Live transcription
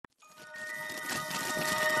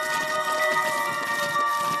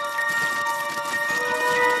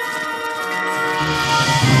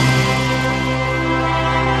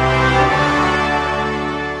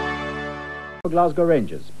Glasgow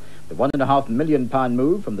Rangers. The £1.5 million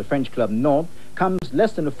move from the French club Nantes comes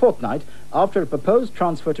less than a fortnight after a proposed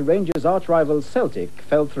transfer to Rangers' arch-rival Celtic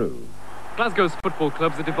fell through. Glasgow's football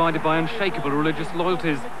clubs are divided by unshakable religious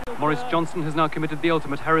loyalties. Mo Johnston has now committed the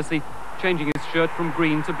ultimate heresy, changing his shirt from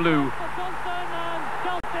green to blue.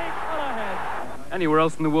 Anywhere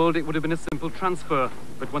else in the world it would have been a simple transfer,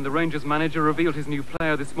 but when the Rangers manager revealed his new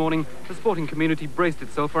player this morning, the sporting community braced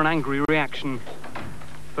itself for an angry reaction.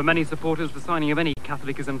 For many supporters, the signing of any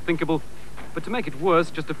Catholic is unthinkable, but to make it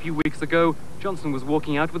worse, just a few weeks ago, Johnston was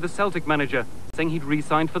walking out with the Celtic manager, saying he'd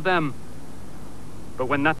re-signed for them. But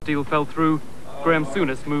when that deal fell through, Graham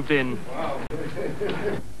Souness moved in.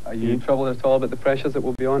 Are you troubled at all about the pressures that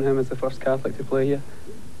will be on him as the first Catholic to play here?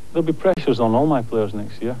 There'll be pressures on all my players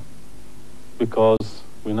next year, because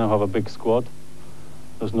we now have a big squad.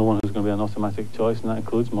 There's no one who's going to be an automatic choice, and that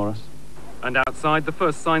includes Morris. And outside, the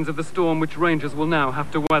first signs of the storm which Rangers will now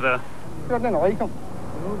have to weather. I didn't like him.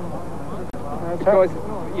 Because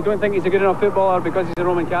you don't think he's a good enough footballer because he's a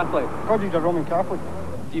Roman Catholic? Because he's a Roman Catholic.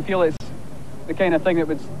 Do you feel it's the kind of thing that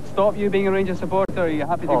would stop you being a Rangers supporter, or are you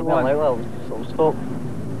happy to go on? It'll stop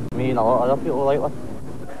me and a lot of other people like that.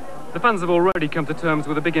 The fans have already come to terms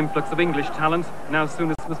with a big influx of English talent. Now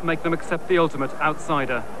Souness must make them accept the ultimate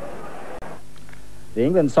outsider. The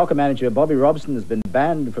England soccer manager Bobby Robson has been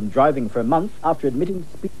banned from driving for a month after admitting to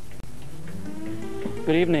speak.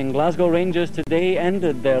 Good evening. Glasgow Rangers today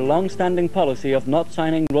ended their long-standing policy of not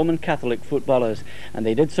signing Roman Catholic footballers, and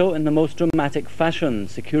they did so in the most dramatic fashion,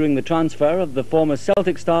 securing the transfer of the former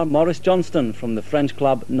Celtic star Mo Johnston from the French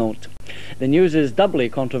club Nantes. The news is doubly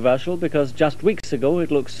controversial because just weeks ago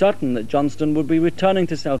it looked certain that Johnston would be returning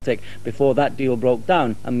to Celtic before that deal broke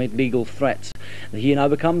down amid legal threats. He now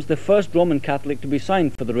becomes the first Roman Catholic to be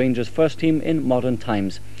signed for the Rangers' first team in modern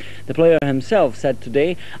times. The player himself said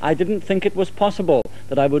today, "I didn't think it was possible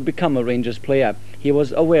that I would become a Rangers player." He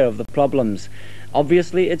was aware of the problems.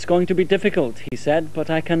 "Obviously it's going to be difficult," he said, "but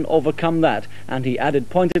I can overcome that." And he added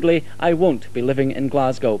pointedly, "I won't be living in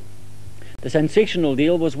Glasgow." The sensational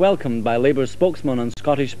deal was welcomed by Labour's spokesman on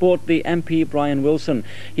Scottish sport, the MP Brian Wilson.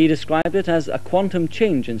 He described it as a quantum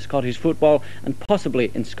change in Scottish football and possibly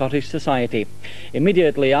in Scottish society.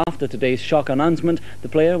 Immediately after today's shock announcement, the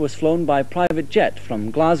player was flown by private jet from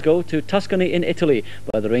Glasgow to Tuscany in Italy,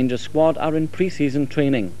 where the Rangers squad are in pre-season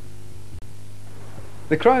training.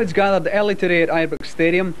 The crowds gathered early today at Ibrox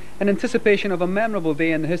Stadium in anticipation of a memorable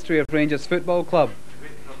day in the history of Rangers Football Club.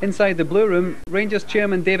 Inside the Blue Room, Rangers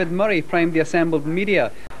chairman David Murray primed the assembled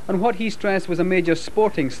media on what he stressed was a major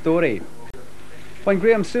sporting story. When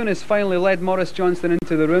Graham Souness finally led Mo Johnston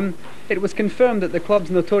into the room, it was confirmed that the club's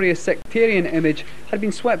notorious sectarian image had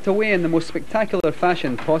been swept away in the most spectacular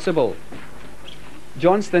fashion possible.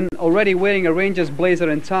 Johnston, already wearing a Rangers blazer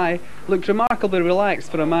and tie, looked remarkably relaxed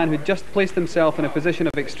for a man who'd just placed himself in a position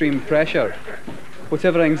of extreme pressure.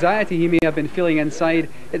 Whatever anxiety he may have been feeling inside,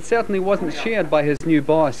 it certainly wasn't shared by his new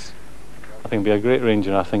boss. I think he'll be a great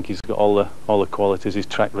Ranger. I think he's got all the qualities. His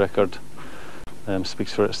track record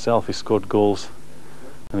speaks for itself. He scored goals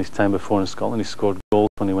in his time before in Scotland. He scored goals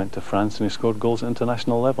when he went to France, and he scored goals at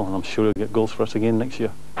international level, and I'm sure he'll get goals for us again next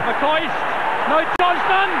year. McCoist! No,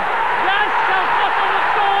 Johnston! Yes! Southwestern will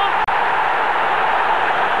score!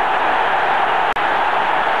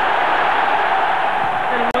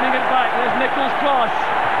 And winning it back, there's Nichols' cross.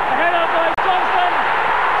 A header by Johnston!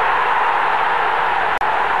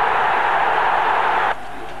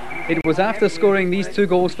 It was after scoring these two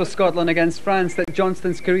goals for Scotland against France that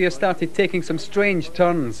Johnston's career started taking some strange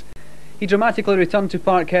turns. He dramatically returned to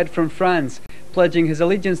Parkhead from France, pledging his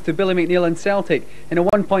allegiance to Billy McNeill and Celtic in a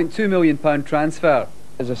 £1.2 million transfer.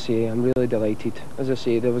 As I say, I'm really delighted. As I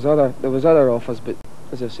say, there was other offers, but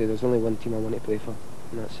as I say, there's only one team I want to play for,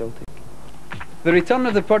 and that's Celtic. The return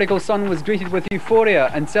of the prodigal son was greeted with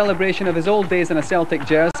euphoria and celebration of his old days in a Celtic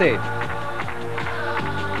jersey.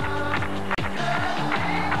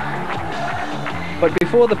 But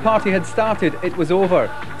before the party had started, it was over,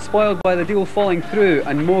 spoiled by the deal falling through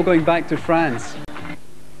and Mo going back to France.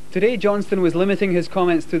 Today Johnston was limiting his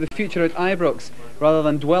comments to the future at Ibrox, rather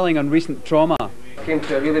than dwelling on recent trauma. Came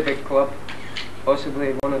to a really big club,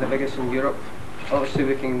 possibly one of the biggest in Europe. Obviously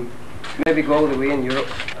we can maybe go all the way in Europe.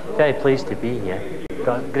 Very pleased to be here.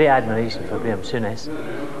 Got great admiration for Graham Souness.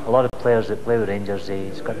 A lot of players that play with Rangers,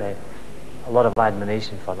 he's got a lot of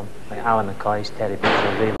admiration for them, like Alan McCoist, Terry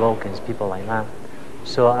Butcher, Ray Wilkins, people like that.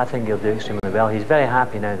 So I think he'll do extremely well. He's very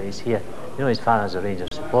happy now that he's here. You know, his father's a Rangers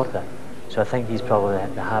supporter, so I think he's probably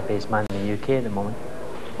the happiest man in the UK at the moment.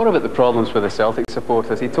 What about the problems with the Celtic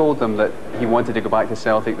supporters? He told them that he wanted to go back to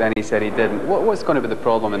Celtic, then he said he didn't. What's going to be the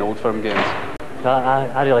problem in Old Firm games?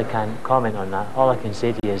 I really can't comment on that. All I can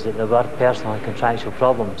say to you is that there were personal and contractual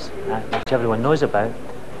problems, which everyone knows about,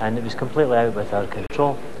 and it was completely out with our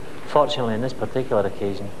control. Fortunately, on this particular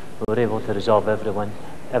occasion, we were able to resolve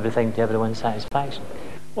everything to everyone's satisfaction.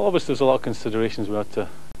 Well, obviously there's a lot of considerations we have to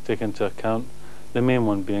take into account. The main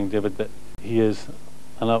one being, David, that he is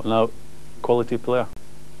an out-and-out quality player.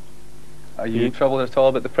 Are you troubled at all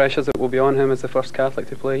about the pressures that will be on him as the first Catholic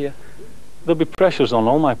to play here? There'll be pressures on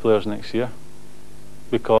all my players next year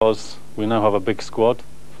because we now have a big squad.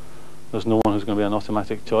 There's no one who's going to be an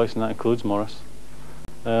automatic choice, and that includes Morris.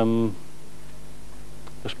 There's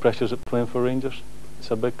pressures at playing for Rangers.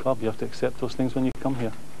 It's a big club. You have to accept those things when you come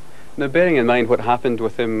here. Now, bearing in mind what happened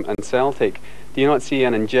with him and Celtic, do you not see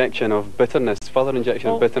an injection of bitterness, further injection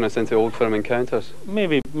of bitterness into Old Firm encounters?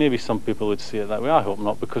 Maybe some people would see it that way. I hope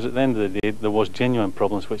not, because at the end of the day there was genuine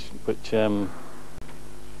problems which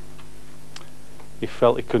he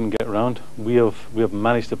felt he couldn't get around. We have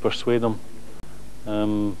managed to persuade him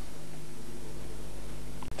to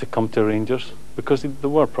come to Rangers because there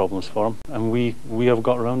were problems for him, and we have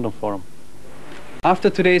got around them for him.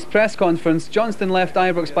 After today's press conference, Johnston left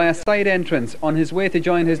Ibrox by a side entrance on his way to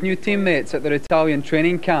join his new teammates at their Italian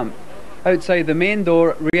training camp. Outside the main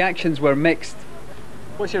door, reactions were mixed.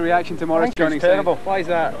 What's your reaction to Morris joining? It's terrible. Why is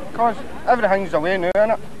that? Because everything's away now,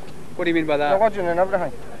 isn't it? What do you mean by that? Religion and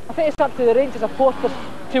everything. I think it's up to the Rangers supporters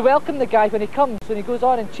to welcome the guy when he comes, when he goes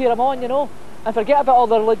on, and cheer him on, you know, and forget about all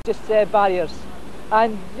the religious barriers.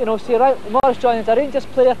 And, you know, see, Morris Johnston's a Rangers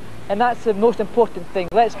player, and that's the most important thing.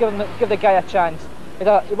 Let's give the guy a chance. He's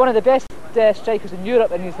one of the best strikers in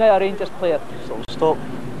Europe, and he's now a Rangers player. So stop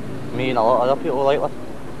meeting a lot of other people like that.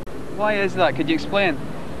 Why is that? Could you explain?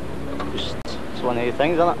 Just, it's one of the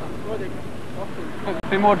things, isn't it?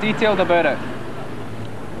 Be more detailed about it.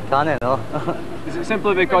 Can I? No. Is it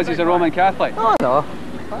simply because he's a Roman Catholic? Oh, no.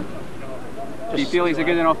 Do you feel he's a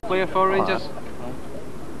good enough player for Rangers?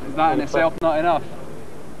 Is that in itself not enough?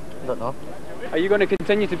 I don't know. Are you going to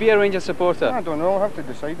continue to be a Rangers supporter? I don't know, I'll have to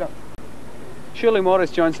decide that. Surely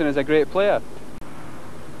Morris Johnston is a great player.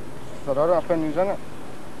 There are other opinions in it.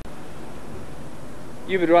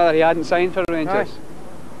 You would rather he hadn't signed for Rangers?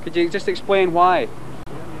 Aye. Could you just explain why?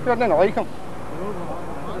 I didn't like him.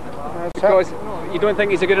 Because you don't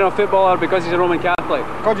think he's a good enough footballer because he's a Roman Catholic?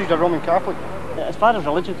 Because he's a Roman Catholic. As far as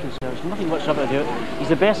religion is concerned, there's nothing whatsoever to do it. He's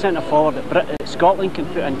the best centre forward that Scotland can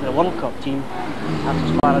put into the World Cup team. That's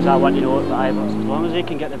as far as I want to know about Ibrox. As long as they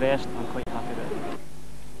can get the best, I'm quite happy with it.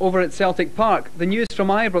 Over at Celtic Park, the news from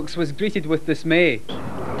Ibrox was greeted with dismay.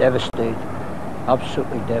 Devastated.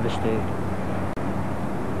 Absolutely devastated.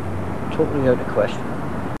 Totally out of question.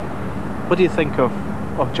 What do you think of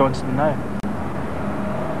Johnston now?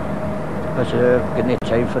 Because got no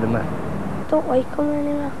time for him. I don't like him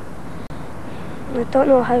anymore. I don't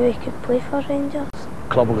know how he could play for Rangers.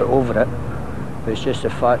 Club will get over it, but it's just the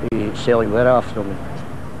fact that Celtic were after him.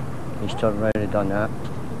 He's turned around and done that.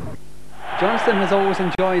 Johnston has always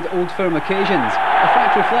enjoyed Old Firm occasions, a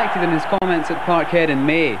fact reflected in his comments at Parkhead in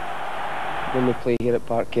May. When we play here at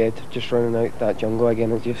Parkhead, just running out that jungle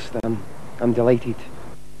again, I'm delighted.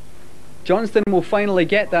 Johnston will finally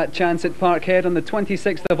get that chance at Parkhead on the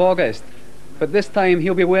 26th of August, but this time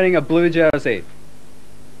he'll be wearing a blue jersey.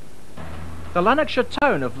 The Lanarkshire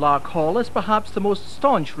town of Lark Hall is perhaps the most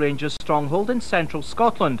staunch Rangers stronghold in central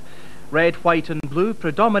Scotland. Red, white and blue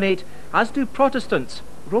predominate, as do Protestants.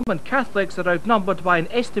 Roman Catholics are outnumbered by an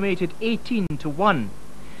estimated 18 to 1.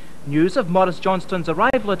 News of Morris Johnston's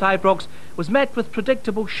arrival at Ibrox was met with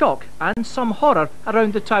predictable shock and some horror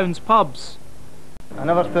around the town's pubs. I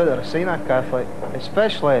never thought they were signing a Catholic,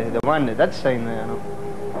 especially the one that did sign there, you know.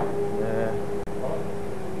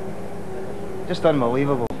 Just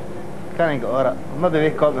unbelievable. Can't get over it. Maybe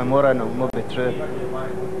wake up in the morning and it'll not be true.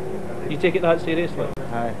 You take it that seriously?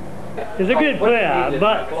 Aye. He's a good player,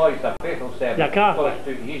 but the Catholic.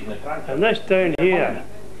 And this town here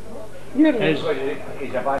is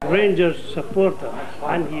Rangers supporter,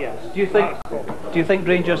 and he is. Do you think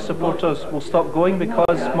Rangers supporters will stop going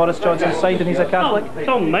because Morris Johnston signed and he's a Catholic?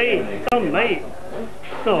 Some might.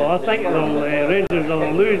 No, I think Rangers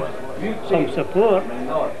will lose some support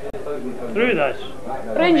through this.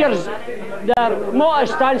 Rangers, their motto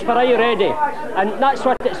stands for "Are you ready?" and that's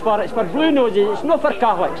what it's for. It's for blue noses, it's not for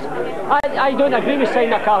Catholics. I don't agree with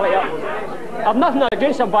signing a Catholic up. I've nothing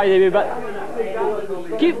against them, by the way, but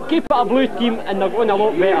keep it a blue team and they're going a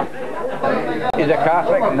lot better. He's a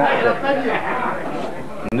Catholic and that's it.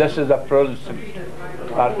 And this is a Protestant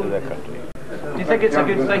part of the country. Do you think it's a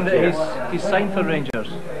good thing that he's signed for Rangers?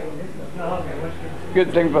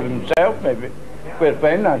 Good thing for himself, maybe, where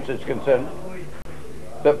finance is concerned.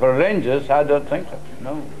 But for Rangers, I don't think so,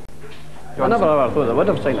 no. I never ever thought they would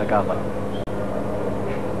have signed a Catholic.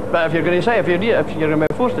 But if you're going to say, if you're going to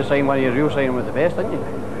be forced to sign one of your real signing with the best, aren't you?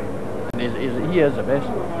 And he is the best.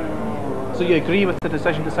 So you agree with the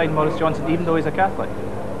decision to sign Maurice Johnston even though he's a Catholic?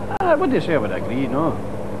 I wouldn't say I would agree, no.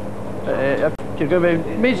 If you're going to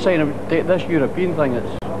be made sign of take this European thing,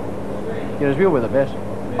 you're as well with the best.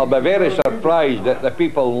 I'll be very surprised that the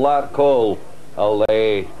people in Larkhall will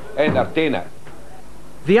entertain it.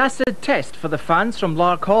 The acid test for the fans from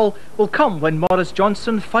Larkhall will come when Maurice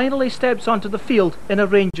Johnston finally steps onto the field in a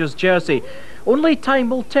Rangers jersey. Only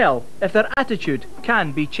time will tell if their attitude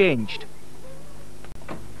can be changed.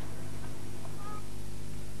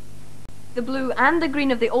 The blue and the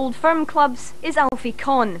green of the Old Firm clubs is Alfie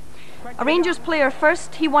Conn. A Rangers player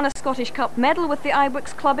first, he won a Scottish Cup medal with the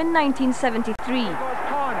Ibrox club in 1973.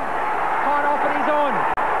 Conn off on his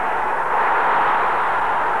own.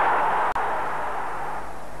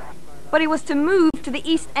 But he was to move to the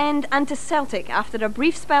East End and to Celtic after a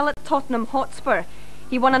brief spell at Tottenham Hotspur.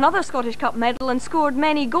 He won another Scottish Cup medal and scored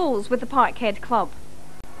many goals with the Parkhead club.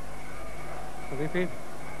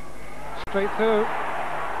 Straight through.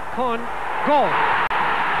 Conn, goal.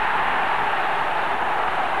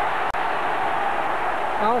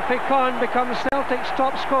 Alfie Conn becomes Celtic's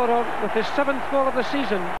top scorer with his 7th goal of the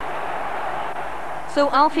season. So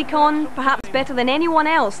Alfie Conn, perhaps better than anyone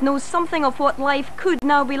else, knows something of what life could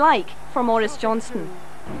now be like for Maurice Johnston.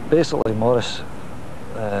 Basically, Maurice,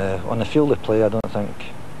 on the field of play, I don't think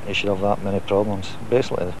he should have that many problems.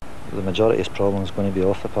 Basically, the majority of his problems is going to be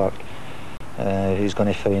off the park. He's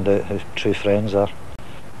going to find out who true friends are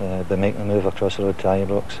by making the move across the road to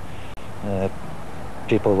Ibrox.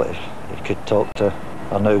 People that he could talk to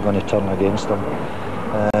are now going to turn against him.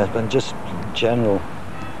 And just general,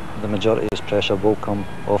 the majority of his pressure will come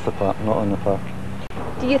off the park, not on the park.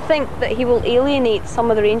 Do you think that he will alienate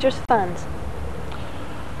some of the Rangers fans?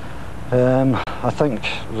 I think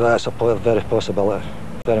that's a very possibility,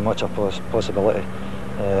 very much a possibility.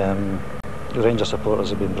 The Rangers supporters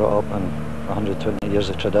have been brought up in 120 years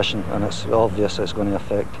of tradition, and it's obvious it's going to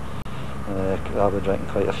affect, I would reckon,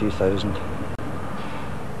 quite a few thousand.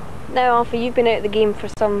 Now, Alfie, you've been out of the game for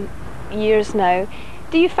some years now.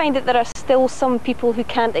 Do you find that there are still some people who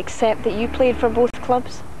can't accept that you played for both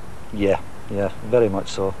clubs? Yeah, very much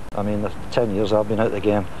so. I mean, the 10 years I've been out of the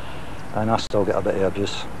game, and I still get a bit of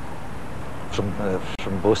abuse from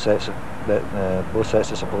both sets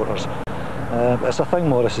of supporters. It's a thing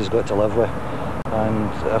Maurice has got to live with, and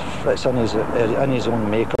if it's in his own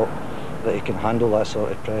make-up that he can handle that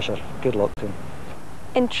sort of pressure, good luck to him.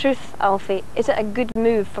 In truth, Alfie, is it a good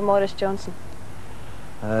move for Maurice Johnston?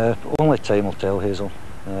 Only time will tell, Hazel.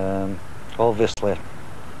 Obviously,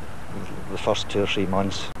 the first 2 or 3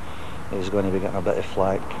 months he's going to be getting a bit of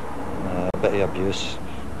flack, a bit of abuse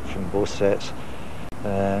from both sets,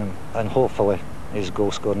 and hopefully his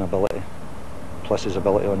goal scoring ability plus his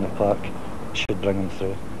ability on the park should bring him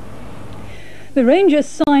through. The Rangers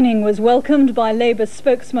signing was welcomed by Labour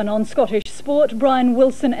spokesman on Scottish sport, Brian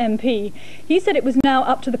Wilson MP. He said it was now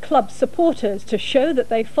up to the club's supporters to show that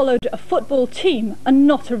they followed a football team and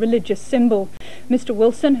not a religious symbol. Mr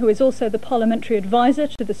Wilson, who is also the parliamentary advisor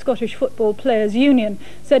to the Scottish Football Players Union,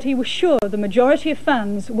 said he was sure the majority of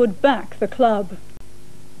fans would back the club.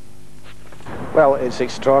 Well, it's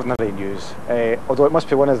extraordinary news, although it must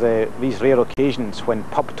be one of these rare occasions when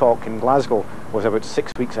pub talk in Glasgow was about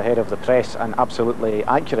 6 weeks ahead of the press and absolutely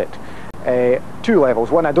accurate. 2 levels.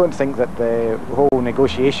 One, I don't think that the whole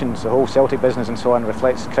negotiations, the whole Celtic business and so on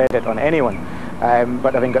reflects credit on anyone,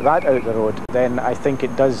 but having got that out the road, then I think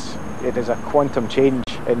it is a quantum change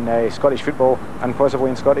in Scottish football and possibly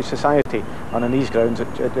in Scottish society, and on these grounds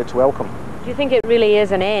it's welcome. Do you think it really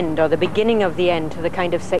is an end, or the beginning of the end, to the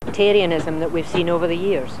kind of sectarianism that we've seen over the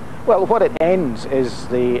years? Well, what it ends is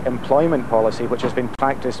the employment policy which has been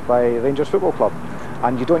practised by Rangers Football Club.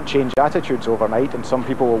 And you don't change attitudes overnight, and some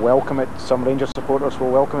people will welcome it, some Rangers supporters will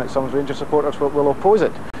welcome it, some Rangers supporters will oppose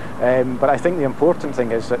it. But I think the important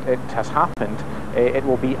thing is that it has happened, it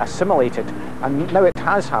will be assimilated, and now it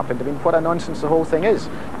has happened. I mean, what a nonsense the whole thing is,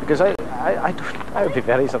 because I would be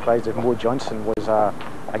very surprised if Mo Johnston was a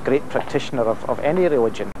great practitioner of any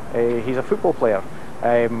religion. He's a football player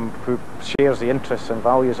who shares the interests and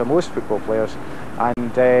values of most football players,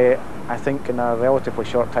 and I think in a relatively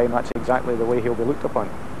short time that's exactly the way he'll be looked upon.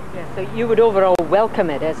 Yeah, so you would overall welcome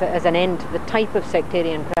it as an end to the type of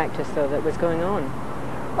sectarian practice, though, that was going on?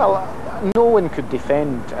 Well, no one could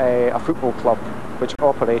defend a football club which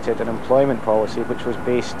operated an employment policy which was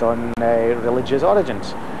based on religious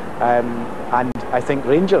origins. And I think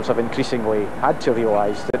Rangers have increasingly had to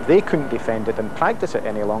realise that they couldn't defend it and practice it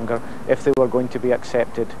any longer if they were going to be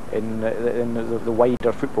accepted in the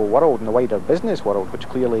wider football world and the wider business world, which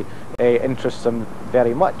clearly interests them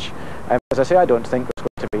very much. As I say, I don't think there's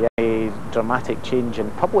going to be any dramatic change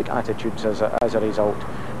in public attitudes as a result.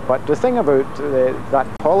 But the thing about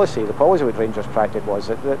that policy, the policy which Rangers practiced was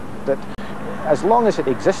that as long as it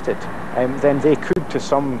existed, then they could to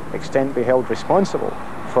some extent be held responsible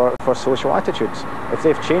for social attitudes. If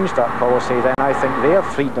they've changed that policy, then I think they have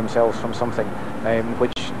freed themselves from something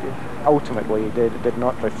which ultimately did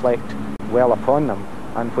not reflect well upon them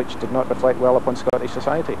and which did not reflect well upon Scottish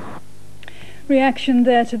society. Reaction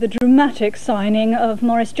there to the dramatic signing of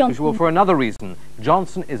Maurice Johnston. Usual for another reason.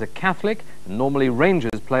 Johnston is a Catholic, and normally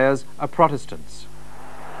Rangers players are Protestants.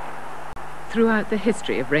 Throughout the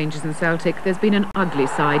history of Rangers and Celtic, there's been an ugly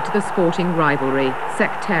side to the sporting rivalry,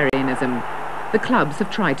 sectarianism. The clubs have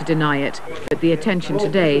tried to deny it, but the attention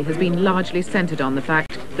today has been largely centred on the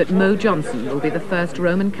fact that Mo Johnston will be the first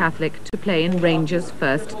Roman Catholic to play in Rangers'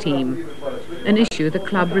 first team. An issue the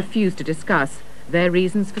club refused to discuss. Their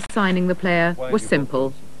reasons for signing the player were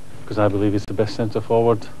simple. Because I believe he's the best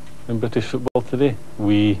centre-forward in British football today.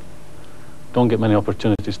 We don't get many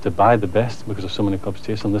opportunities to buy the best because of so many clubs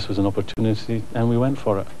chasing. This was an opportunity and we went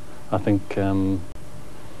for it. I think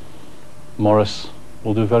Maurice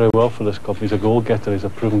will do very well for this club. He's a goal-getter, he's a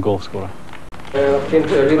proven goal scorer. I came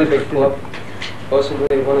to a really big club,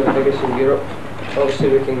 possibly one of the biggest in Europe. Obviously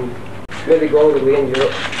we can maybe go all the way in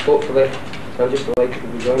Europe, hopefully. I'm just delighted to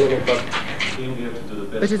be joining the club.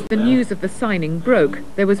 But as the news of the signing broke,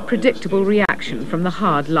 there was predictable reaction from the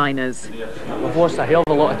hardliners. We've lost a hell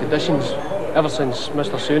of a lot of traditions ever since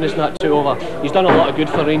Mr. Souness and that took over. He's done a lot of good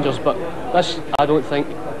for Rangers, but this, I don't think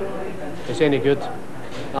it's any good.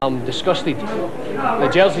 I'm disgusted. The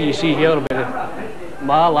jersey you see here will be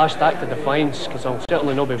my last act of defiance, because I'll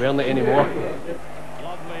certainly not be wearing it anymore.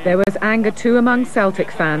 There was anger too among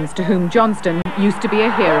Celtic fans, to whom Johnston used to be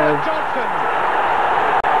a hero.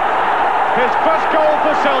 His first goal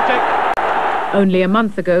for Celtic. Only a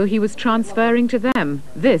month ago he was transferring to them.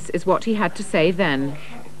 This is what he had to say then.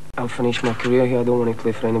 I'll finish my career here. I don't want to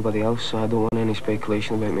play for anybody else, so I don't want any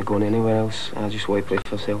speculation about me going anywhere else. I just want to play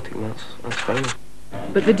for Celtic, and that's fine.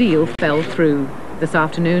 But the deal fell through. This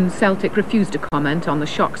afternoon, Celtic refused to comment on the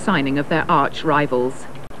shock signing of their arch rivals.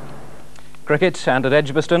 Cricket, and at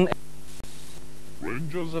Edgbaston,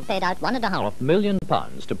 Rangers have paid out £1.5 million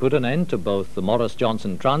to put an end to both the Maurice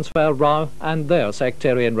Johnston transfer row and their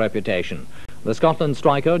sectarian reputation. The Scotland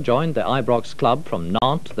striker joined the Ibrox club from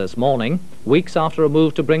Nantes this morning, weeks after a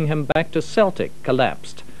move to bring him back to Celtic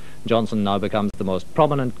collapsed. Johnston now becomes the most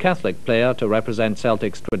prominent Catholic player to represent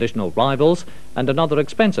Celtic's traditional rivals and another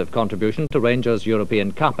expensive contribution to Rangers'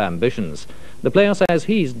 European Cup ambitions. The player says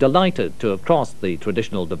he's delighted to have crossed the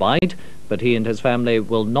traditional divide, but he and his family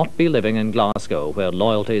will not be living in Glasgow, where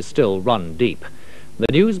loyalties still run deep.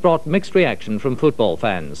 The news brought mixed reaction from football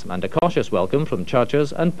fans and a cautious welcome from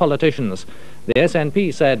churches and politicians. The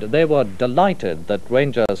SNP said they were delighted that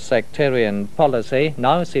Rangers' sectarian policy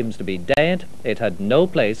now seems to be dead. It had no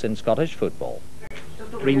place in Scottish football.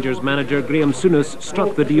 Rangers manager Graham Souness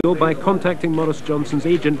struck the deal by contacting Maurice Johnston's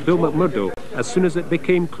agent Bill McMurdo as soon as it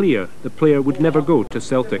became clear the player would never go to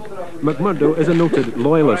Celtic. McMurdo is a noted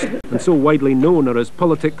loyalist and so widely known are his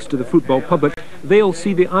politics to the football public, they'll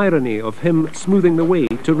see the irony of him smoothing the way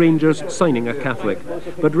to Rangers signing a Catholic.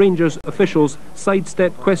 But Rangers officials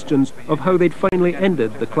sidestepped questions of how they'd finally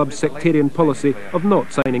ended the club's sectarian policy of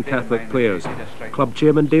not signing Catholic players. Club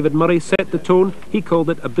chairman David Murray set the tone. He called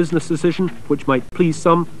it a business decision which might please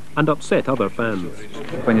some and upset other fans.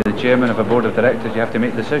 When you're the chairman of a board of directors, you have to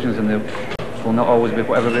make decisions and they will not always be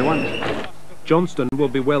what everybody wants. Johnston will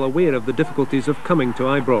be well aware of the difficulties of coming to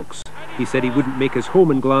Ibrox. He said he wouldn't make his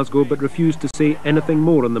home in Glasgow but refused to say anything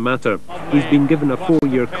more on the matter. He's been given a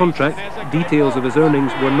 4-year contract. Details of his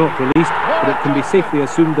earnings were not released, but it can be safely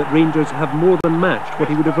assumed that Rangers have more than matched what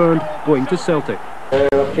he would have earned going to Celtic. I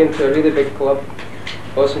came to a really big club,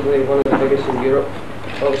 possibly one of the biggest in Europe.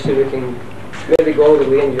 Obviously we can maybe go all the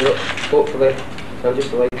way in Europe, hopefully. So I'm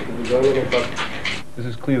just delighted to be joining the club. This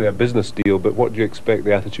is clearly a business deal, but what do you expect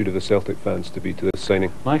the attitude of the Celtic fans to be to this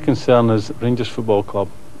signing? My concern is Rangers Football Club.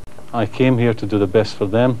 I came here to do the best for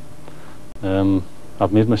them.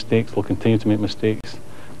 I've made mistakes, will continue to make mistakes.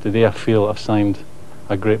 Today I feel I've signed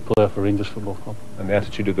a great player for Rangers Football Club. And the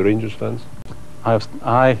attitude of the Rangers fans?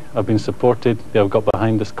 I have been supported. They have got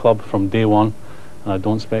behind this club from day one, and I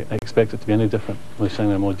don't expect it to be any different with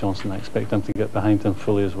signing Mo Johnston. I expect them to get behind him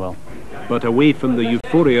fully as well. But away from the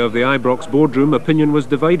euphoria of the Ibrox boardroom, opinion was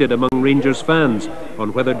divided among Rangers fans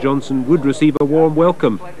on whether Johnston would receive a warm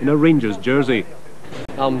welcome in a Rangers jersey.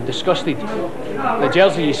 I'm disgusted. The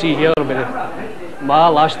jersey you see here will be my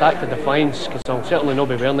last act of defiance, because I'll certainly not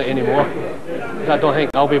be wearing it anymore. I don't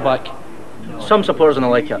think I'll be back. Some supporters don't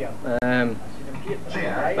like it,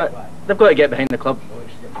 but they've got to get behind the club.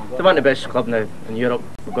 They want the best club now in Europe.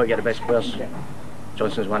 We've got to get the best players.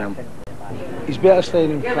 Johnston's one of them. He's better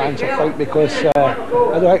staying in France, I think, because I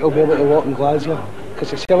don't think he'll be able to walk in Glasgow,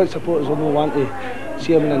 because the Celtic supporters will not want to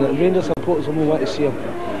see him, and the Rangers supporters will not want to see him.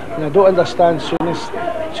 And I don't understand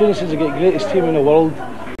Souness is the greatest team in the world,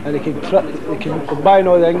 and they can combine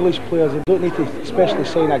all the English players. They don't need to especially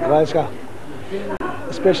sign a Glasgow,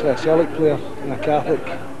 especially a Celtic player and a Catholic.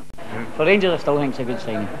 For Rangers, I still think it's a good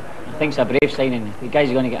signing. I think it's a brave signing. The guys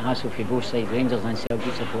are going to get hassle for both sides, Rangers and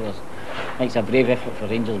Celtic supporters. I think it's a brave effort for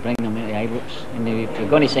Rangers bringing them into Ibrox. And if you're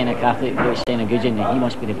going to sign a Catholic, you've got to sign a Gudgeon, then he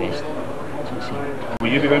must be the best. Will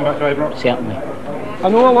you be going back to Ibrox? Certainly. I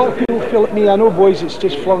know a lot of people feel like me. I know boys that's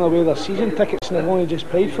just flung away their season tickets and they've only just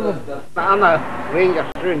paid for them. I'm a Ranger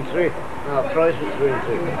through and through. I'm a Protestant through and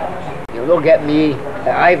through. You'll not get me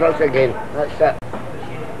at Ibrox again. That's it.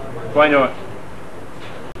 Why not?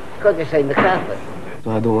 Because they signed the Catholic.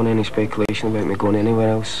 I don't want any speculation about me going anywhere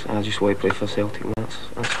else. I just want to play for Celtic, and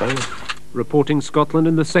that's fine. Reporting Scotland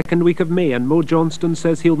in the second week of May, and Mo Johnston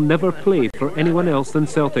says he'll never play for anyone else than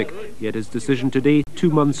Celtic. Yet his decision today, 2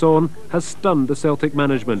 months on, has stunned the Celtic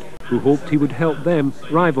management, who hoped he would help them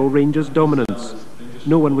rival Rangers' dominance.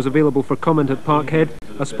 No one was available for comment at Parkhead.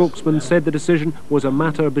 A spokesman said the decision was a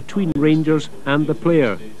matter between Rangers and the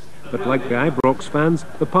player. But like the Ibrox fans,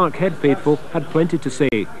 the Parkhead faithful had plenty to say.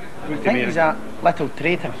 I think he's a little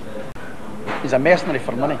traitor. He's a mercenary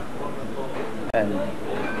for money.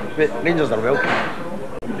 But Rangers are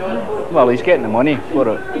welcome. Well, he's getting the money for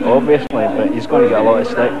it, obviously, but he's going to get a lot of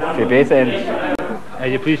stick for both ends. Are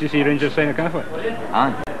you pleased to see Rangers sign a Catholic?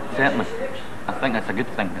 Aye, certainly. I think that's a good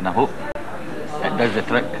thing, and I hope it does the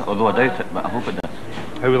trick, although I doubt it, but I hope it does.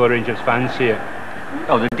 How will the Rangers fans see it?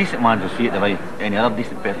 Well, the decent ones will see it the way any other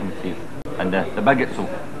decent person will see it. And the bigots will,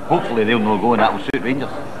 hopefully they'll not go, and that will suit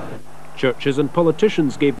Rangers. Churches and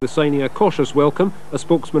politicians gave the signing a cautious welcome. A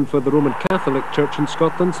spokesman for the Roman Catholic Church in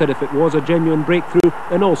Scotland said if it was a genuine breakthrough,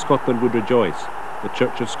 then all Scotland would rejoice. The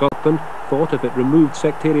Church of Scotland thought if it removed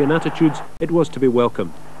sectarian attitudes, it was to be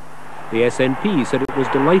welcomed. The SNP said it was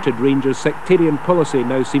delighted Rangers' sectarian policy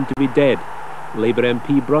now seemed to be dead. Labour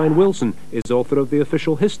MP Brian Wilson is author of the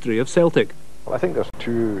official history of Celtic. I think there's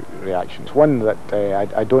two reactions. One, that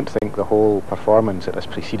I don't think the whole performance that has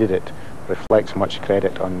preceded it reflects much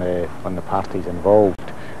credit on the parties involved,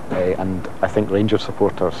 and I think Rangers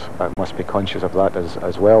supporters must be conscious of that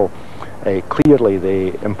as well. Clearly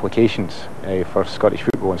the implications for Scottish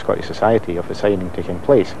football and Scottish society of the signing taking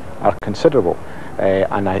place are considerable,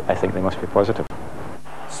 and I think they must be positive.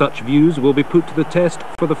 Such views will be put to the test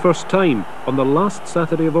for the first time on the last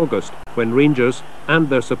Saturday of August, when Rangers and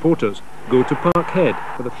their supporters go to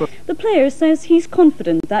Parkhead for the first. The player says he's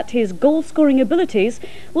confident that his goal-scoring abilities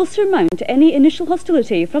will surmount any initial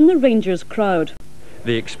hostility from the Rangers crowd.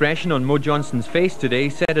 The expression on Mo Johnston's face today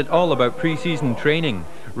said it all about pre-season training.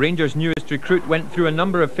 Rangers' newest recruit went through a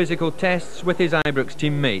number of physical tests with his Ibrox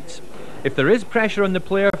teammates. If there is pressure on the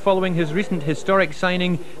player following his recent historic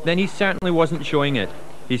signing, then he certainly wasn't showing it.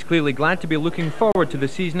 He's clearly glad to be looking forward to the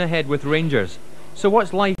season ahead with Rangers. So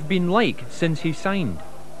what's life been like since he signed?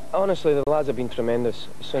 Honestly, the lads have been tremendous.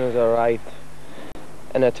 As soon as I arrived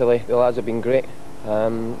in Italy, the lads have been great.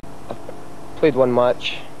 I've played one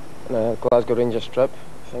match in a Glasgow Rangers trip.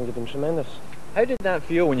 I think they've been tremendous. How did that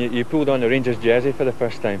feel when you pulled on the Rangers jersey for the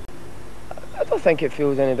first time? I don't think it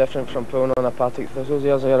feels any different from pulling on a Partick Thistle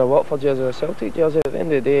jersey or a Watford jersey or a Celtic jersey. At the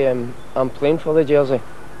end of the day, I'm playing for the jersey.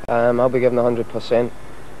 I'll be giving 100%.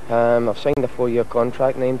 I've signed a 4-year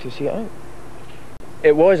contract and aim to see it out.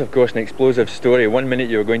 It was, of course, an explosive story. One minute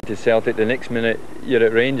you were going to Celtic, the next minute you're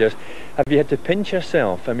at Rangers. Have you had to pinch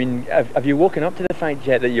yourself? I mean, have you woken up to the fact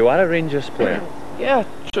yet that you are a Rangers player? Yeah,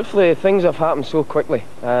 truthfully, things have happened so quickly.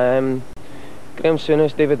 Graham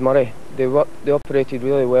Souness, David Murray, they operated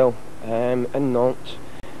really well in Nantes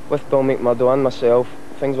with Bill McMurdo and myself.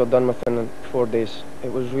 Things were done within 4 days.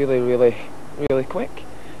 It was really, really, really quick.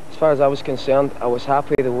 As far as I was concerned, I was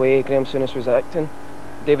happy the way Graham Souness was acting.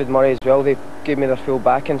 David Murray as well, they gave me their full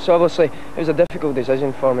backing. So obviously it was a difficult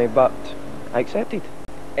decision for me, but I accepted.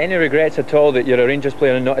 Any regrets at all that you're a Rangers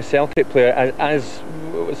player and not a Celtic player, as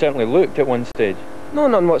certainly looked at one stage? No,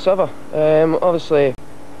 none whatsoever. Obviously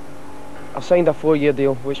I've signed a 4-year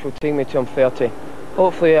deal which will take me to I'm 30.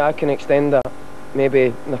 Hopefully I can extend that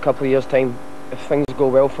maybe in a couple of years' time if things go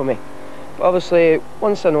well for me. But obviously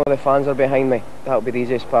once I know the fans are behind me, that'll be the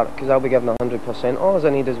easiest part, because I'll be giving 100%. All I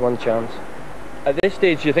need is one chance. At this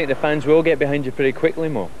stage, do you think the fans will get behind you pretty quickly,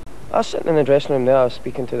 Mo? I was sitting in the dressing room there, I was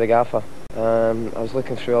speaking to the gaffer. I was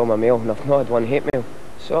looking through all my mail and I've not had one hate mail.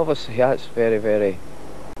 So obviously that's very, very...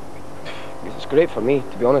 It's great for me,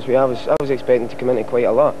 to be honest with you. I was expecting to come into quite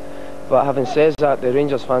a lot. But having said that, the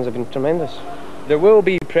Rangers fans have been tremendous. There will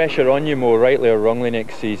be pressure on you, Mo, rightly or wrongly,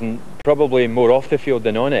 next season. Probably more off the field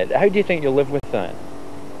than on it. How do you think you'll live with that?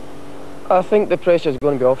 I think the pressure is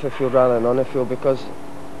going to be off the field rather than on the field, because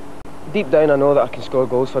deep down I know that I can score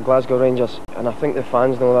goals for Glasgow Rangers, and I think the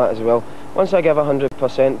fans know that as well. Once I give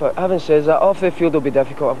 100%, but having said that, off the field will be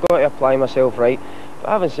difficult. I've got to apply myself right. But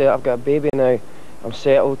having said that, I've got a baby now. I'm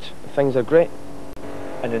settled. Things are great.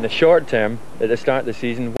 And in the short term, at the start of the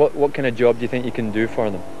season, what kind of job do you think you can do for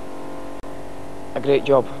them? A great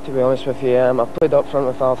job, to be honest with you. I played up front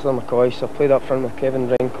with Arthur McCoy, I played up front with Kevin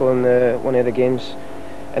Renko in one of the games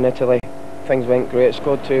in Italy. Things went great,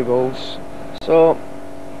 scored 2 goals. So,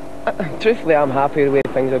 truthfully, I'm happy the way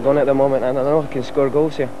things are going at the moment, and I know I can score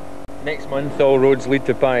goals here. Next month, all roads lead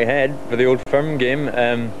to Parry Head for the Old Firm game.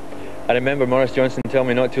 I remember Maurice Johnston telling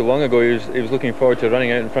me not too long ago he was looking forward to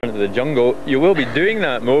running out in front of the jungle. You will be doing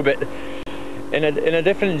that, Mo, but in a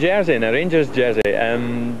different jersey, in a Rangers jersey.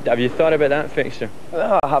 Have you thought about that fixture?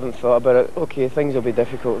 No, I haven't thought about it. Okay, things will be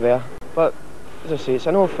difficult there, but as I say, it's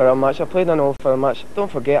an Old Firm match. I played an Old Firm match.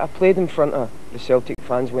 Don't forget, I played in front of the Celtic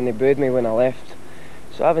fans when they booed me when I left.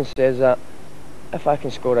 So having said that, if I can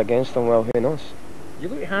score against them, well, who knows? You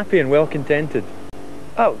look happy and well contented.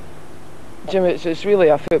 Oh, Jim, it's really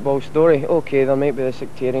a football story. Okay, there might be the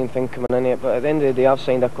sectarian thing coming in it, but at the end of the day, I've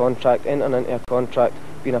signed a contract, entered into a contract,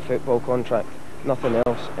 being a football contract, nothing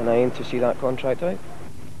else, and I aim to see that contract out.